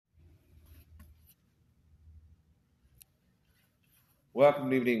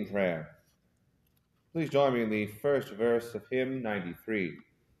Welcome to evening prayer. Please join me in the first verse of hymn 93.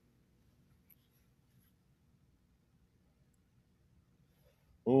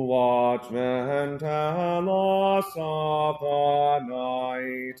 Watchmen, tell us of the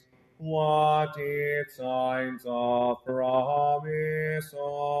night, what its signs of promise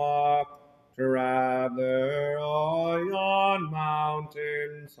are. Traveler on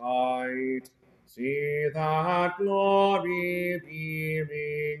mountain's height, see that glory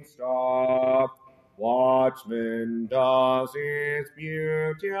beaming star. Watchman, does its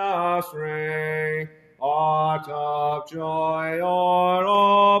beauteous ray art of joy or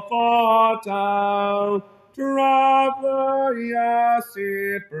of fatal? Traveler, yes,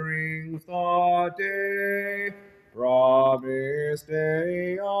 it brings the day, promised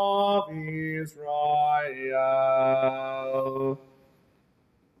day of Israel.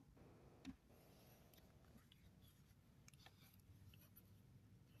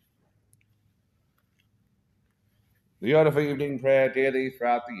 The order for evening prayer daily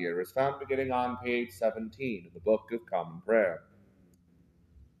throughout the year is found beginning on page 17 of the Book of Common Prayer.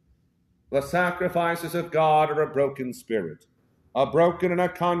 The sacrifices of God are a broken spirit. A broken and a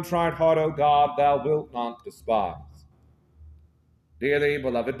contrite heart, O God, thou wilt not despise. Dearly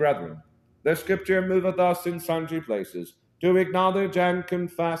beloved brethren, the Scripture moveth us in sundry places to acknowledge and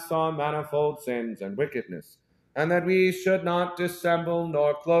confess our manifold sins and wickedness, and that we should not dissemble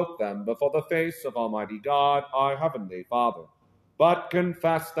nor cloak them before the face of Almighty God, our heavenly Father, but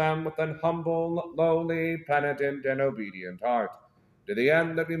confess them with an humble, lowly, penitent, and obedient heart, to the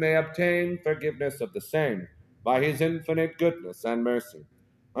end that we may obtain forgiveness of the same by his infinite goodness and mercy.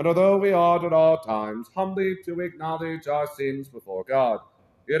 And although we ought at all times humbly to acknowledge our sins before God,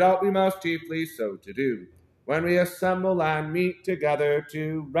 yet ought we most chiefly so to do, when we assemble and meet together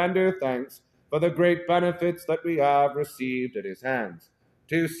to render thanks for the great benefits that we have received at his hands,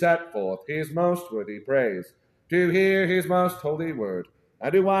 to set forth his most worthy praise, to hear his most holy word,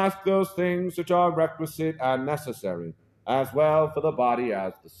 and to ask those things which are requisite and necessary, as well for the body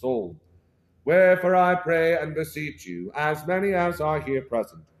as the soul. Wherefore I pray and beseech you, as many as are here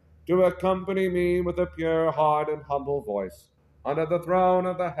present, to accompany me with a pure heart and humble voice, under the throne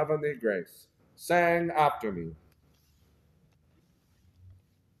of the heavenly grace, saying after me,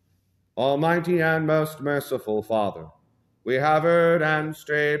 Almighty and most merciful Father, we have erred and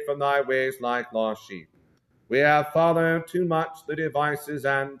strayed from thy ways like lost sheep. We have followed too much the devices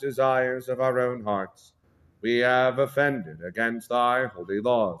and desires of our own hearts. We have offended against thy holy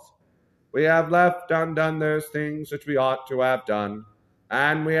laws. We have left undone those things which we ought to have done,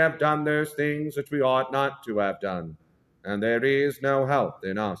 and we have done those things which we ought not to have done, and there is no help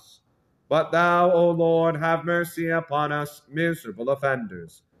in us. But thou, O Lord, have mercy upon us, miserable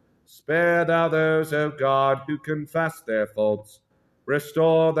offenders. Spare thou those, O God, who confess their faults.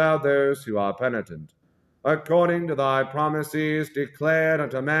 Restore thou those who are penitent, according to thy promises declared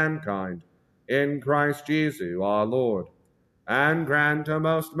unto mankind, in Christ Jesus our Lord. And grant, O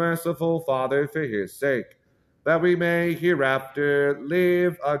most merciful Father, for his sake, that we may hereafter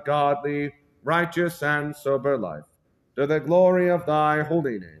live a godly, righteous, and sober life, to the glory of thy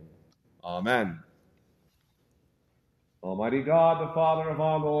holy name. Amen. Almighty God, the Father of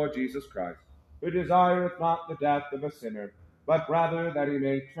our Lord Jesus Christ, who desireth not the death of a sinner, but rather that he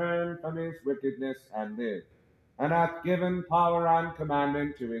may turn from his wickedness and live, and hath given power and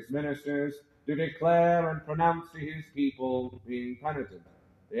commandment to his ministers to declare and pronounce to his people, being penitent,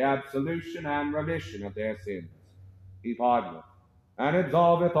 the absolution and remission of their sins. He pardoneth and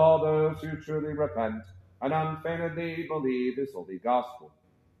absolveth all those who truly repent and unfeignedly believe his holy gospel.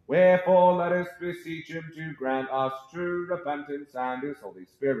 Wherefore let us beseech him to grant us true repentance and his Holy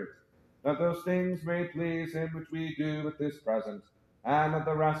Spirit, that those things may please him which we do at this present, and that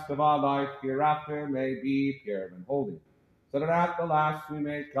the rest of our life hereafter may be pure and holy, so that at the last we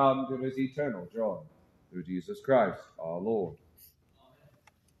may come to his eternal joy. Through Jesus Christ our Lord.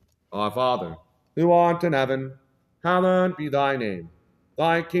 Amen. Our Father, who art in heaven, hallowed be thy name.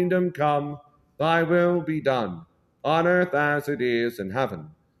 Thy kingdom come, thy will be done, on earth as it is in heaven.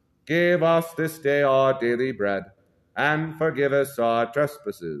 Give us this day our daily bread, and forgive us our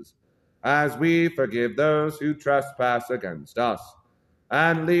trespasses, as we forgive those who trespass against us.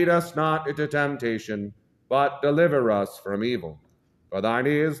 And lead us not into temptation, but deliver us from evil. For thine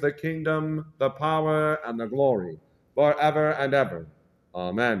is the kingdom, the power, and the glory, forever and ever.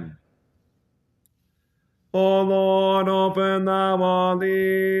 Amen. O Lord, open thou our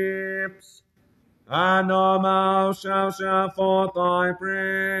lips, and our mouth shall shout forth thy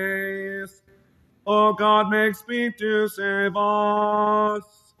praise. O God, make speed to save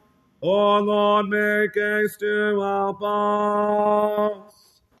us. O Lord, make haste to help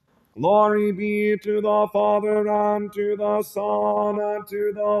us. Glory be to the Father, and to the Son, and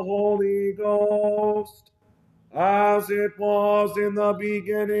to the Holy Ghost, as it was in the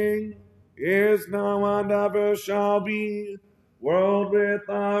beginning, is now, and ever shall be, world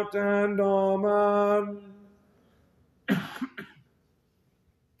without end. Amen.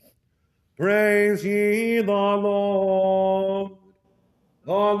 Praise ye the Lord.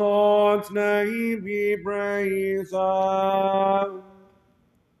 The Lord's name be praised. You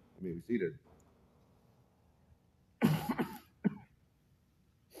may be seated.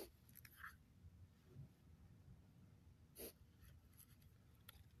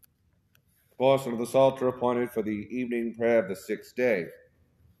 Portion of the Psalter appointed for the evening prayer of the sixth day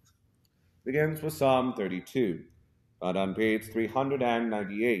begins with Psalm 32, found on page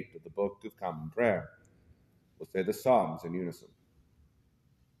 398 of the Book of Common Prayer. We'll say the Psalms in unison.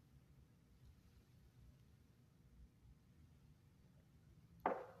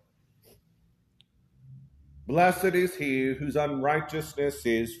 Blessed is he whose unrighteousness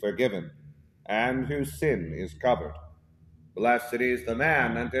is forgiven, and whose sin is covered. Blessed is the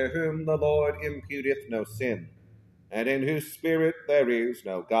man unto whom the Lord imputeth no sin, and in whose spirit there is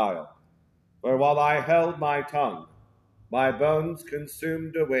no guile. For while I held my tongue, my bones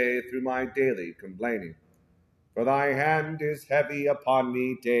consumed away through my daily complaining. For thy hand is heavy upon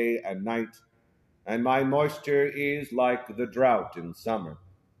me day and night, and my moisture is like the drought in summer.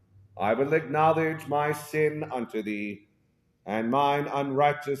 I will acknowledge my sin unto thee, and mine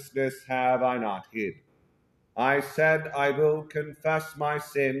unrighteousness have I not hid. I said, I will confess my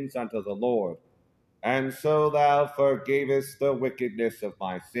sins unto the Lord, and so thou forgavest the wickedness of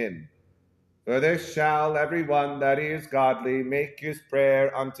my sin. For this shall every one that is godly make his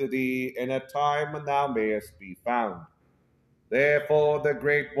prayer unto thee in a time when thou mayest be found. Therefore the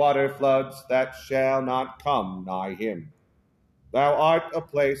great water floods that shall not come nigh him. Thou art a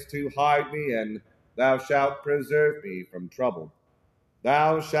place to hide me in, thou shalt preserve me from trouble.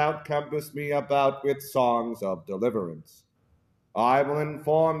 Thou shalt compass me about with songs of deliverance. I will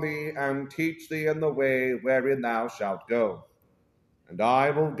inform thee and teach thee in the way wherein thou shalt go, and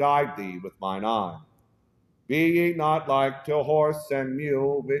I will guide thee with mine eye. Be ye not like to horse and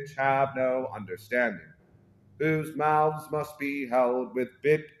mule, which have no understanding, whose mouths must be held with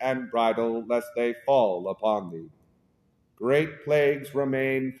bit and bridle, lest they fall upon thee. Great plagues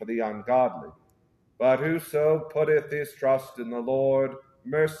remain for the ungodly, but whoso putteth his trust in the Lord,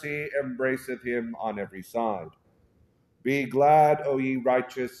 mercy embraceth him on every side. Be glad, O ye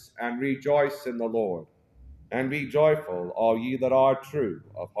righteous, and rejoice in the Lord, and be joyful, all ye that are true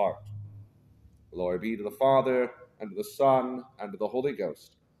of heart. Glory be to the Father, and to the Son, and to the Holy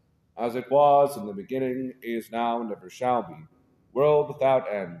Ghost, as it was in the beginning, is now, and ever shall be, world without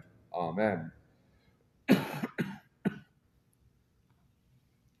end. Amen.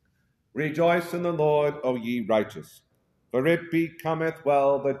 Rejoice in the Lord, O ye righteous, for it becometh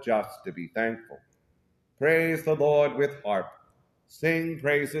well the just to be thankful. Praise the Lord with harp. Sing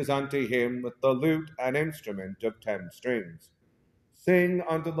praises unto him with the lute and instrument of 10 strings. Sing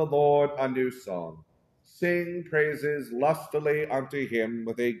unto the Lord a new song. Sing praises lustily unto him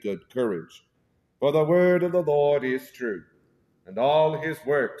with a good courage. For the word of the Lord is true, and all his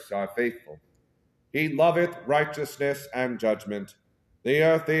works are faithful. He loveth righteousness and judgment. The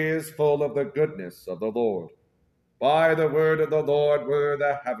earth is full of the goodness of the Lord. By the word of the Lord were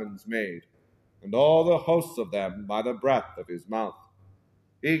the heavens made, and all the hosts of them by the breath of his mouth.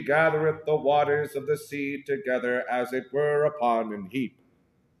 He gathereth the waters of the sea together as it were upon an heap,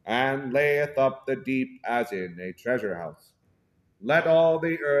 and layeth up the deep as in a treasure house. Let all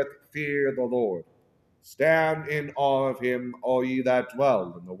the earth fear the Lord. Stand in awe of him, all ye that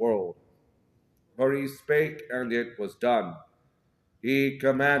dwell in the world. For he spake, and it was done. He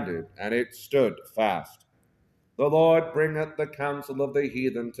commanded, and it stood fast. The Lord bringeth the counsel of the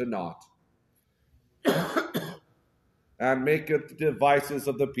heathen to naught, and maketh the devices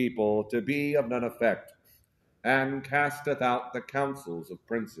of the people to be of none effect, and casteth out the counsels of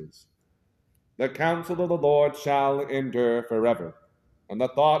princes. The counsel of the Lord shall endure forever, and the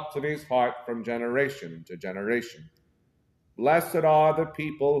thoughts of his heart from generation to generation. Blessed are the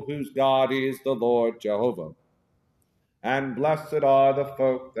people whose God is the Lord Jehovah, and blessed are the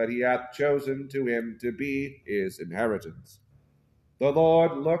folk that he hath chosen to him to be his inheritance. The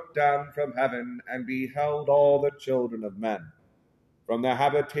Lord looked down from heaven, and beheld all the children of men. From the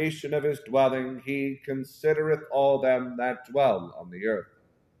habitation of his dwelling he considereth all them that dwell on the earth.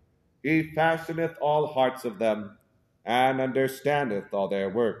 He fashioneth all hearts of them, and understandeth all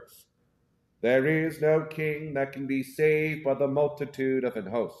their works. There is no king that can be saved by the multitude of an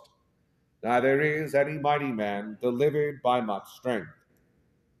host. neither is any mighty man delivered by much strength.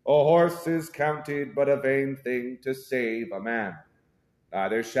 A horse is counted but a vain thing to save a man,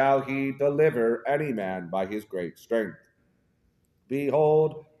 neither shall he deliver any man by his great strength.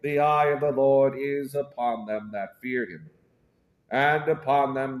 Behold, the eye of the Lord is upon them that fear him, and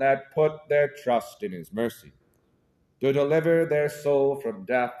upon them that put their trust in his mercy, to deliver their soul from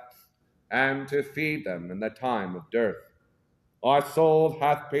death, and to feed them in the time of dearth. Our soul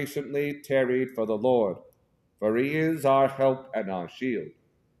hath patiently tarried for the Lord, for he is our help and our shield.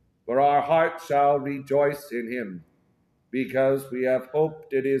 For our heart shall rejoice in him, because we have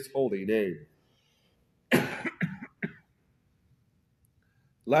hoped in his holy name.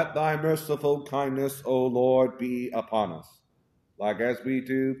 Let thy merciful kindness, O Lord, be upon us, like as we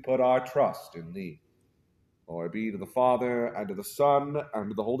do put our trust in thee. Glory be to the Father, and to the Son,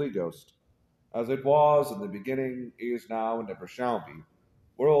 and to the Holy Ghost, as it was in the beginning, is now, and ever shall be,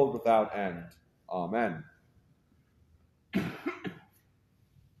 world without end. Amen.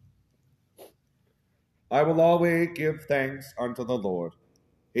 I will always give thanks unto the Lord.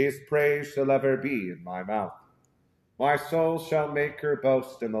 His praise shall ever be in my mouth. My soul shall make her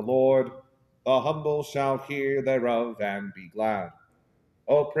boast in the Lord. The humble shall hear thereof and be glad.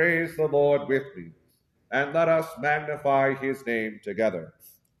 O praise the Lord with me, and let us magnify his name together.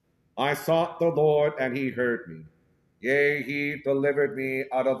 I sought the Lord, and he heard me. Yea, he delivered me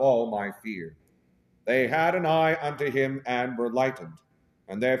out of all my fear. They had an eye unto him, and were lightened,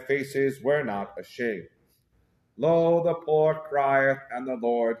 and their faces were not ashamed. Lo, the poor crieth, and the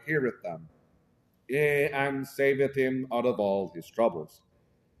Lord heareth them, yea, and saveth him out of all his troubles.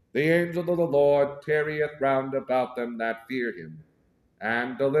 The angel of the Lord tarrieth round about them that fear him,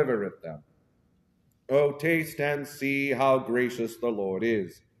 and delivereth them. O taste and see how gracious the Lord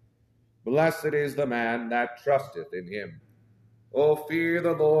is. Blessed is the man that trusteth in him. O fear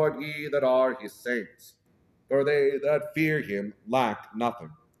the Lord, ye that are his saints, for they that fear him lack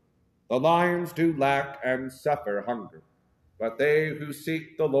nothing. The lions do lack and suffer hunger, but they who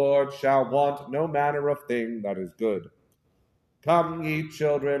seek the Lord shall want no manner of thing that is good. Come, ye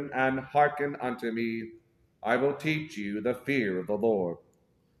children, and hearken unto me. I will teach you the fear of the Lord.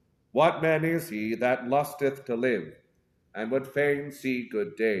 What man is he that lusteth to live, and would fain see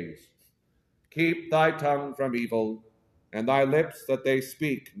good days? Keep thy tongue from evil, and thy lips that they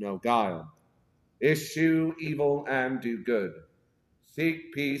speak no guile. Eschew evil and do good.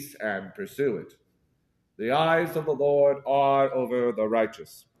 Seek peace and pursue it. The eyes of the Lord are over the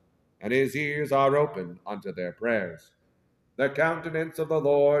righteous, and his ears are open unto their prayers. The countenance of the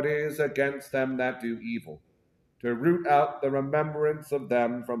Lord is against them that do evil, to root out the remembrance of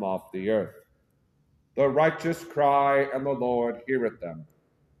them from off the earth. The righteous cry, and the Lord heareth them,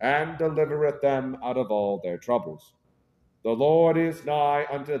 and delivereth them out of all their troubles. The Lord is nigh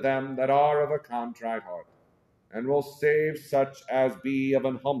unto them that are of a contrite heart, and will save such as be of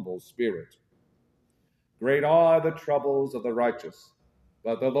an humble spirit. Great are the troubles of the righteous,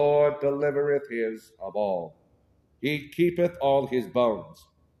 but the Lord delivereth his of all. He keepeth all his bones,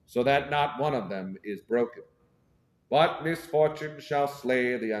 so that not one of them is broken. But misfortune shall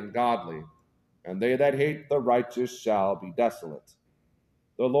slay the ungodly, and they that hate the righteous shall be desolate.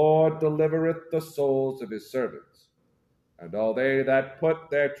 The Lord delivereth the souls of his servants, and all they that put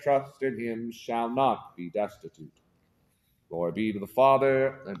their trust in him shall not be destitute. Glory be to the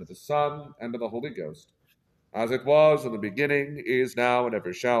Father, and to the Son, and to the Holy Ghost, as it was in the beginning, is now, and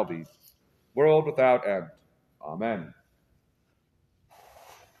ever shall be, world without end. Amen.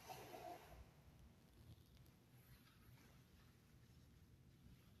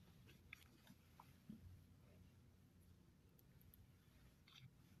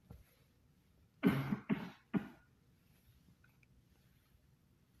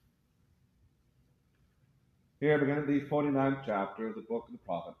 Here beginneth the 49th chapter of the book of the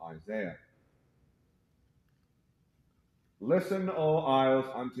prophet Isaiah. Listen, O isles,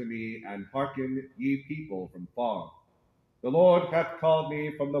 unto me, and hearken, ye people from far. The Lord hath called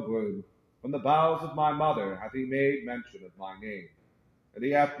me from the womb, from the bowels of my mother hath he made mention of my name. And he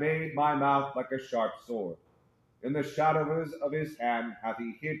hath made my mouth like a sharp sword. In the shadows of his hand hath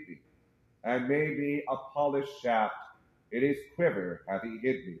he hid me, and made me a polished shaft. In his quiver hath he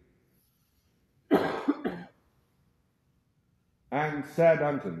hid me. And said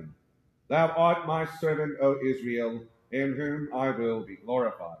unto me, Thou art my servant, O Israel, in whom I will be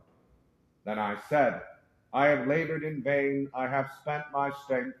glorified. Then I said, I have labored in vain, I have spent my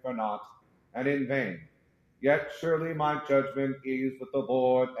strength for naught, and in vain. Yet surely my judgment is with the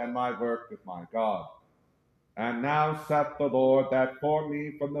Lord, and my work with my God. And now saith the Lord that formed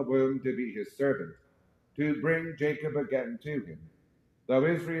me from the womb to be his servant, to bring Jacob again to him. Though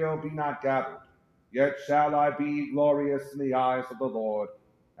Israel be not gathered, yet shall I be glorious in the eyes of the Lord,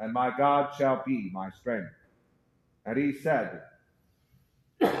 and my God shall be my strength. And he said,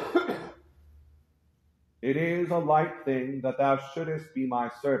 It is a light thing that thou shouldest be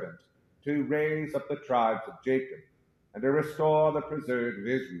my servant, to raise up the tribes of Jacob, and to restore the preserved of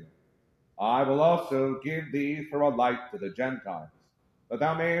Israel. I will also give thee for a light to the Gentiles, that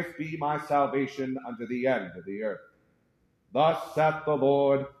thou mayest be my salvation unto the end of the earth. Thus saith the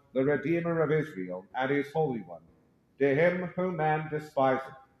Lord, the Redeemer of Israel, and his Holy One, to him whom man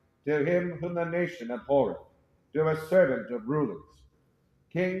despiseth, to him whom the nation abhorreth, to a servant of rulers.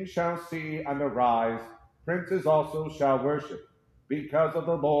 Kings shall see and arise, princes also shall worship, because of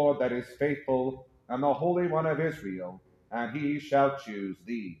the Lord that is faithful, and the Holy One of Israel, and he shall choose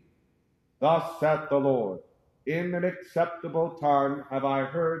thee. Thus saith the Lord, In an acceptable time have I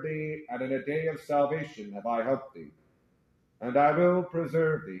heard thee, and in a day of salvation have I helped thee. And I will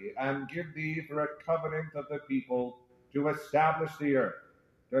preserve thee, and give thee for a covenant of the people, to establish the earth,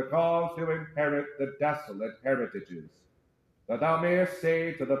 to cause to inherit the desolate heritages, that thou mayest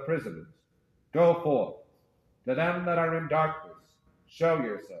say to the prisoners, Go forth. To them that are in darkness, show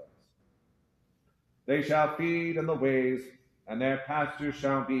yourselves. They shall feed in the ways, and their pastures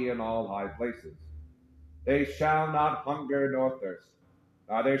shall be in all high places. They shall not hunger nor thirst,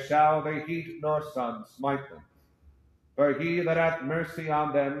 neither shall the heat nor sun smite them. For he that hath mercy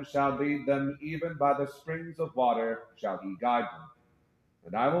on them shall lead them, even by the springs of water shall he guide them.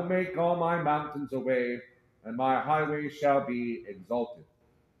 And I will make all my mountains a way, and my highways shall be exalted.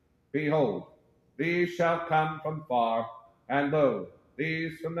 Behold, these shall come from far, and lo,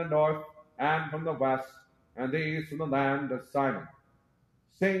 these from the north, and from the west, and these from the land of Sinai.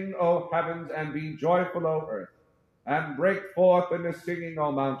 Sing, O heavens, and be joyful, O earth, and break forth into singing,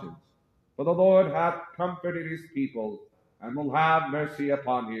 O mountains. For the Lord hath comforted his people, and will have mercy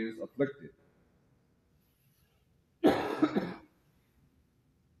upon his afflicted.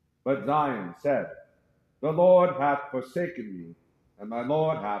 But Zion said, The Lord hath forsaken me, and my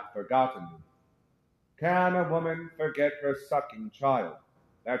Lord hath forgotten me. Can a woman forget her sucking child,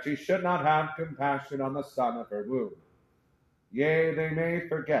 that she should not have compassion on the son of her womb? Yea, they may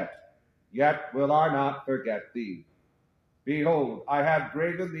forget, yet will I not forget thee. Behold, I have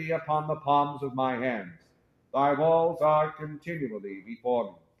graven thee upon the palms of my hands. Thy walls are continually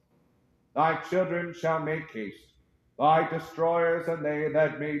before me. Thy children shall make haste. Thy destroyers and they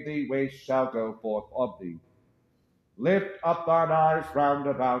that made thee waste shall go forth of thee. Lift up thine eyes round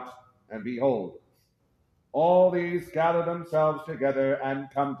about, and behold, all these gather themselves together and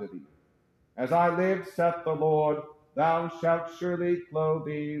come to thee. As I live, saith the Lord, thou shalt surely clothe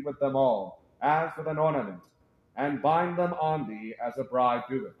thee with them all, as with an ornament, and bind them on thee as a bride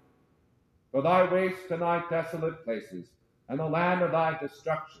doeth. For thy waste and thy desolate places, and the land of thy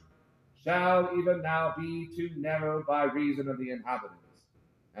destruction, shall even now be too narrow by reason of the inhabitants,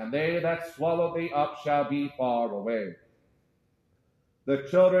 and they that swallow thee up shall be far away. The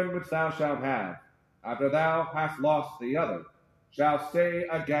children which thou shalt have, after thou hast lost the other, shall say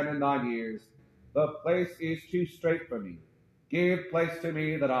again in thine ears, The place is too strait for me. Give place to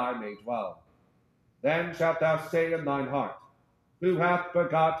me that I may dwell. Then shalt thou say in thine heart, Who hath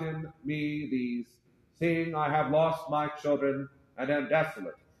begotten me these, seeing I have lost my children, and am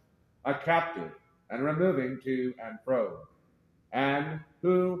desolate, a captive, and removing to and fro? And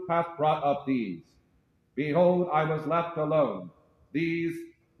who hath brought up these? Behold, I was left alone. These,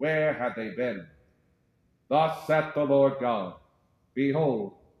 where had they been? Thus saith the Lord God,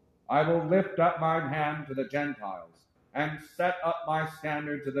 Behold, I will lift up mine hand to the Gentiles, and set up my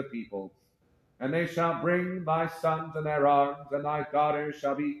standard to the people. And they shall bring thy sons in their arms, and thy daughters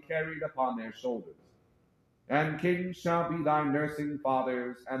shall be carried upon their shoulders. And kings shall be thy nursing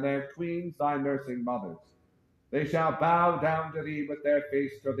fathers, and their queens thy nursing mothers. They shall bow down to thee with their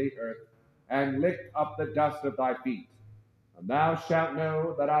face to the earth, and lick up the dust of thy feet. And thou shalt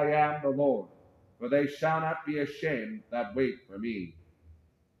know that I am the Lord, for they shall not be ashamed that wait for me.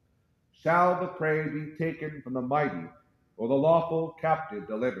 Shall the prey be taken from the mighty, or the lawful captive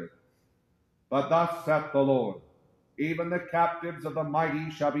delivered? But thus saith the Lord, Even the captives of the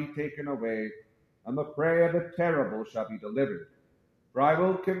mighty shall be taken away, and the prey of the terrible shall be delivered. For I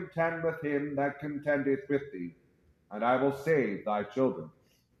will contend with him that contendeth with thee, and I will save thy children.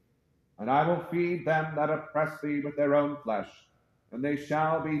 And I will feed them that oppress thee with their own flesh, and they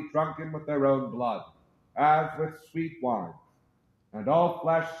shall be drunken with their own blood, as with sweet wine. And all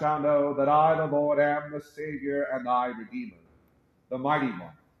flesh shall know that I, the Lord, am the Savior and thy Redeemer, the mighty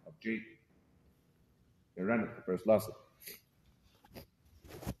one of Jacob. Here endeth the first lesson.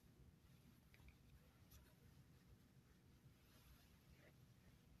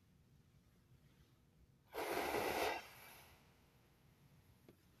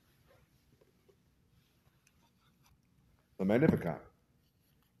 The Magnificat.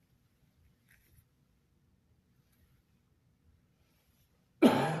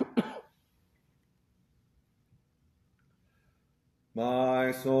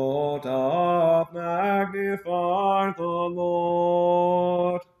 My soul doth magnify the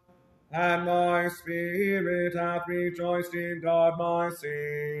Lord, and my spirit hath rejoiced in God my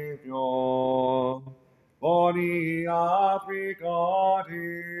Saviour. For he hath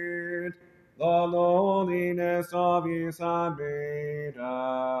regarded the lowliness of his handmaiden.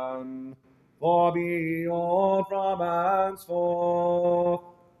 For behold, from henceforth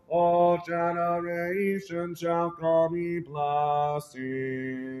all generations shall call me blessed.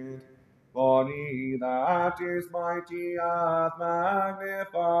 For he that is mighty hath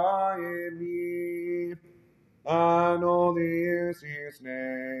magnified me, and holy is his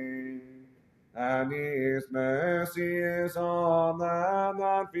name, and his mercy is on them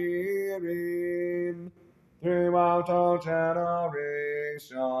that fear him throughout all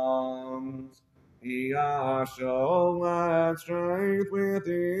generations. He hath shown strength with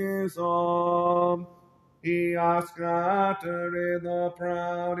his arm. He hath scattered the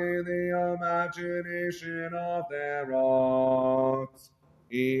proud in the imagination of their hearts.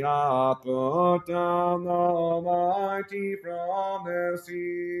 He hath put down the mighty from their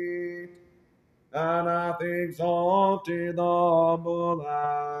seat, and hath exalted the humble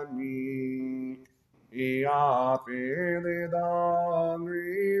and meek. He hath filled the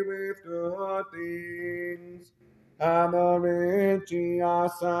hungry with good things, and the rich he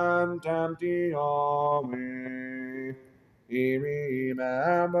hath sent empty away. He,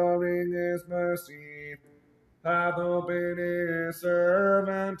 remembering his mercy, hath opened his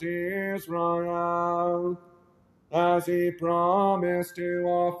servant Israel, as he promised to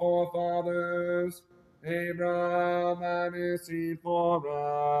our forefathers, Abraham and his seed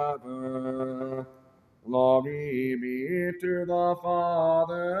forever. Glory be to the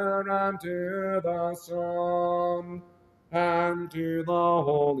Father, and to the Son, and to the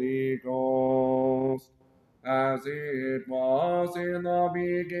Holy Ghost, as it was in the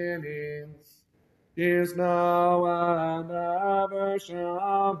beginning, is now, and ever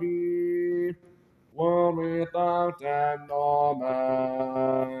shall be, world without end.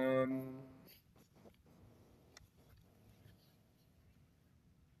 Amen.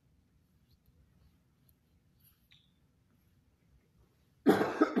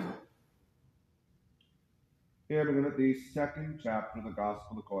 Here beginneth the second chapter of the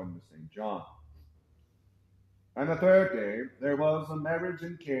Gospel according to St. John. And the third day there was a marriage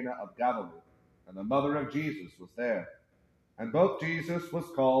in Cana of Galilee, and the mother of Jesus was there. And both Jesus was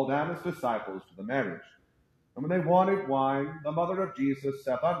called and his disciples to the marriage. And when they wanted wine, the mother of Jesus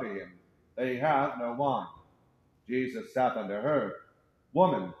saith unto him, They have no wine. Jesus saith unto her,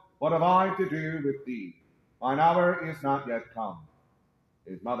 Woman, what have I to do with thee? Mine hour is not yet come.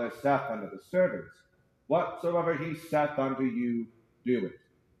 His mother saith unto the servants, Whatsoever he saith unto you, do it.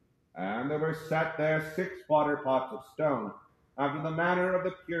 And there were set there 6 water pots of stone, after the manner of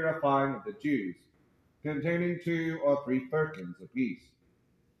the purifying of the Jews, containing 2 or 3 firkins apiece.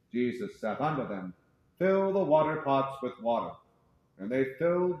 Jesus saith unto them, Fill the water pots with water. And they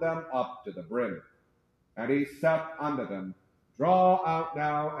filled them up to the brim. And he saith unto them, Draw out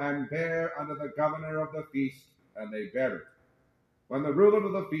now, and bear unto the governor of the feast. And they bare it. When the ruler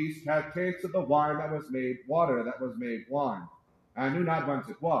of the feast had tasted the wine that was made water that was made wine, and knew not whence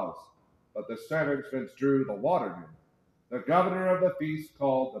it was, but the servants which drew the water in, the governor of the feast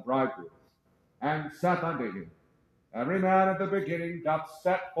called the bridegroom, and saith unto him, Every man at the beginning doth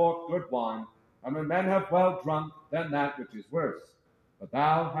set forth good wine, and when men have well drunk, then that which is worse. But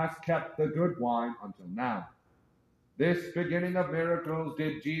thou hast kept the good wine until now. This beginning of miracles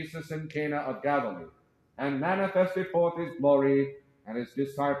did Jesus in Cana of Galilee, and manifested forth his glory, and his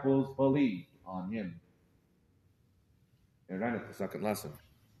disciples believed on him. Here endeth the second lesson.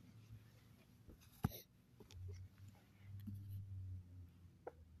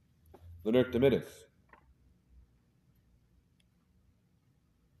 The Nunc Dimittis.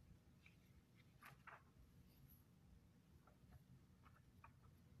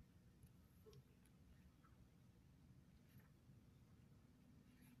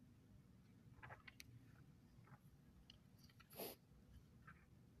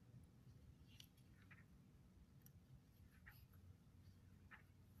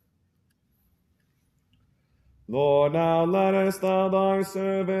 Lord, now lettest thou thy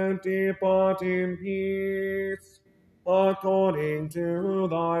servant depart in peace, according to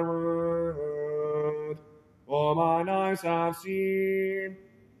thy word. For mine eyes have seen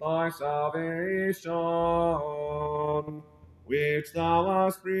thy salvation, which thou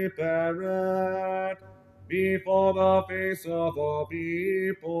hast prepared before the face of all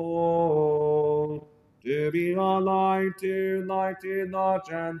people, to be a light to lighten the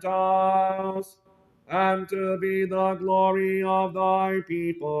Gentiles, and to be the glory of thy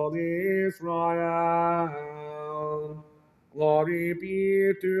people Israel. Glory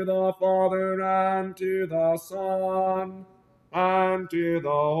be to the Father, and to the Son, and to the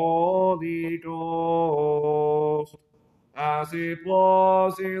Holy Ghost, as it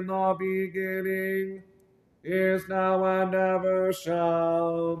was in the beginning, is now, and ever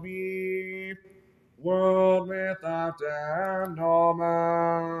shall be, world without end.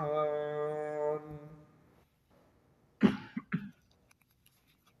 Amen.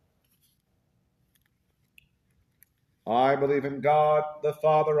 I believe in God, the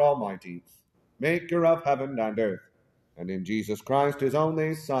Father Almighty, maker of heaven and earth, and in Jesus Christ, his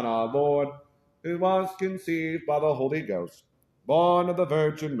only Son, our Lord, who was conceived by the Holy Ghost, born of the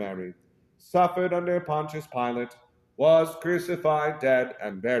Virgin Mary, suffered under Pontius Pilate, was crucified, dead,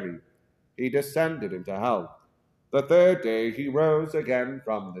 and buried. He descended into hell. The third day he rose again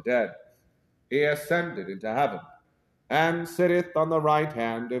from the dead. He ascended into heaven, and sitteth on the right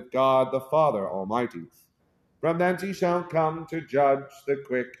hand of God the Father Almighty. From thence he shall come to judge the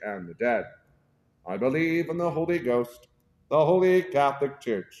quick and the dead. I believe in the Holy Ghost, the Holy Catholic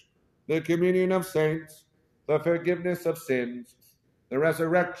Church, the communion of saints, the forgiveness of sins, the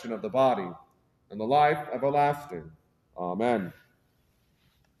resurrection of the body, and the life everlasting. Amen.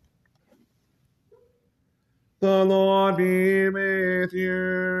 The Lord be with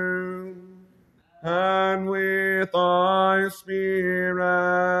you, and with thy spirit.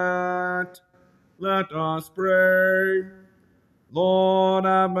 Let us pray. Lord,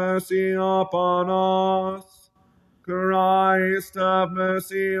 have mercy upon us. Christ, have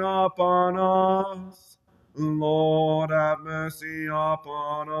mercy upon us. Lord, have mercy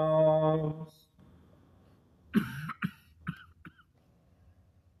upon us.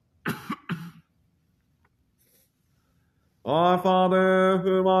 Our Father,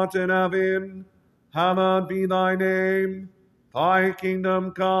 who art in heaven, hallowed be thy name. Thy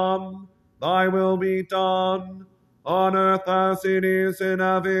kingdom come, thy will be done, on earth as it is in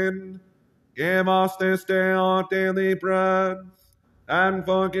heaven. Give us this day our daily bread, and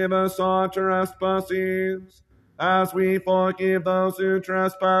forgive us our trespasses, as we forgive those who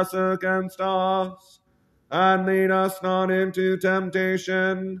trespass against us. And lead us not into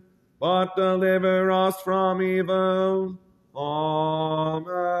temptation, but deliver us from evil.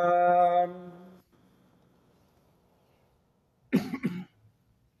 Amen.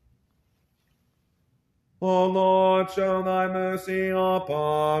 O Lord, show thy mercy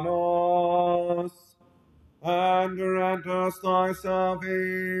upon us, and grant us thy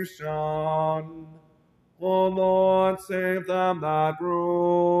salvation. O Lord, save them that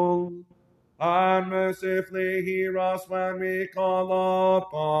rule, and mercifully hear us when we call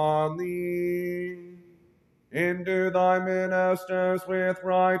upon thee. Endue thy ministers with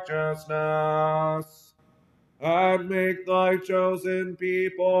righteousness, and make thy chosen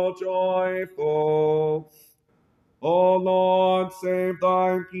people joyful. O Lord, save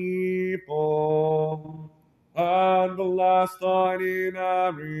thy people, and bless thine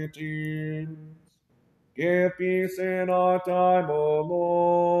inheritance. Give peace in our time, O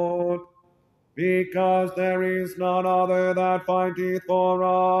Lord, because there is none other that fighteth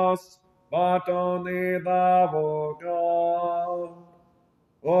for us, but only thou, O God.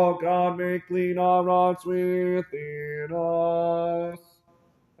 O God, make clean our hearts within us,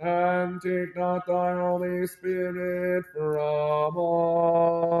 and take not thy Holy Spirit from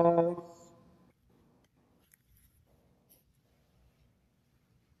us.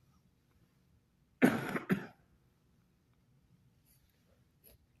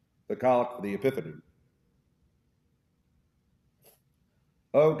 The Collect for the Epiphany.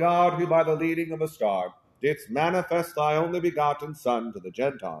 O God, who by the leading of a star didst manifest thy only begotten Son to the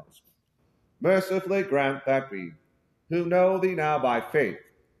Gentiles, mercifully grant that we, who know thee now by faith,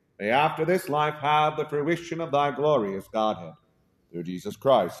 may after this life have the fruition of thy glorious Godhead, through Jesus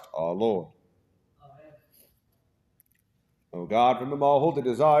Christ our Lord. Amen. O God, from whom all holy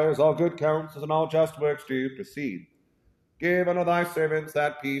desires, all good counsels, and all just works do proceed, give unto thy servants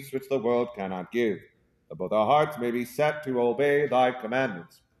that peace which the world cannot give, that both our hearts may be set to obey thy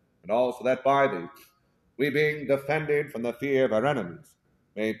commandments, and also that by thee, we being defended from the fear of our enemies,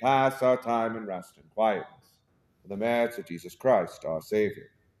 may pass our time in rest and quietness, for the merits of Jesus Christ our Savior.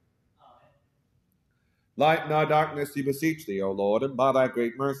 Amen. Lighten our darkness, we beseech thee, O Lord, and by thy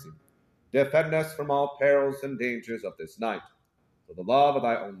great mercy, defend us from all perils and dangers of this night, for the love of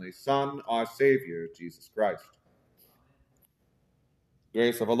thy only Son, our Savior, Jesus Christ.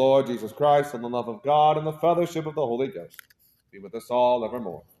 Grace of our Lord Jesus Christ, and the love of God, and the fellowship of the Holy Ghost be with us all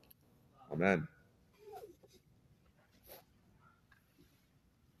evermore. Amen.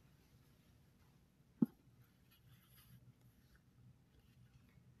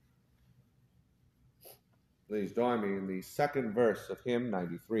 Please join me in the second verse of hymn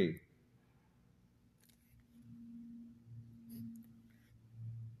 93.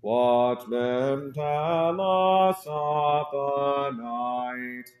 Watchmen tell us of the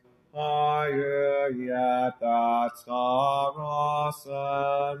night, higher yet that star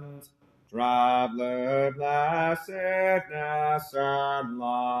ascends. Traveler, blessedness and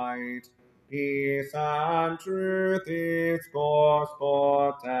light, peace and truth its course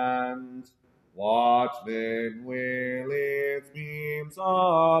portend. Watchmen will its beams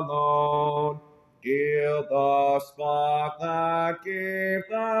alone gild the spark that gave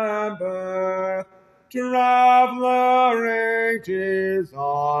them birth. Traveler ages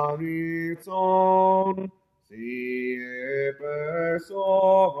on its own, see it burst o'er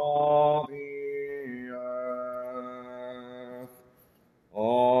all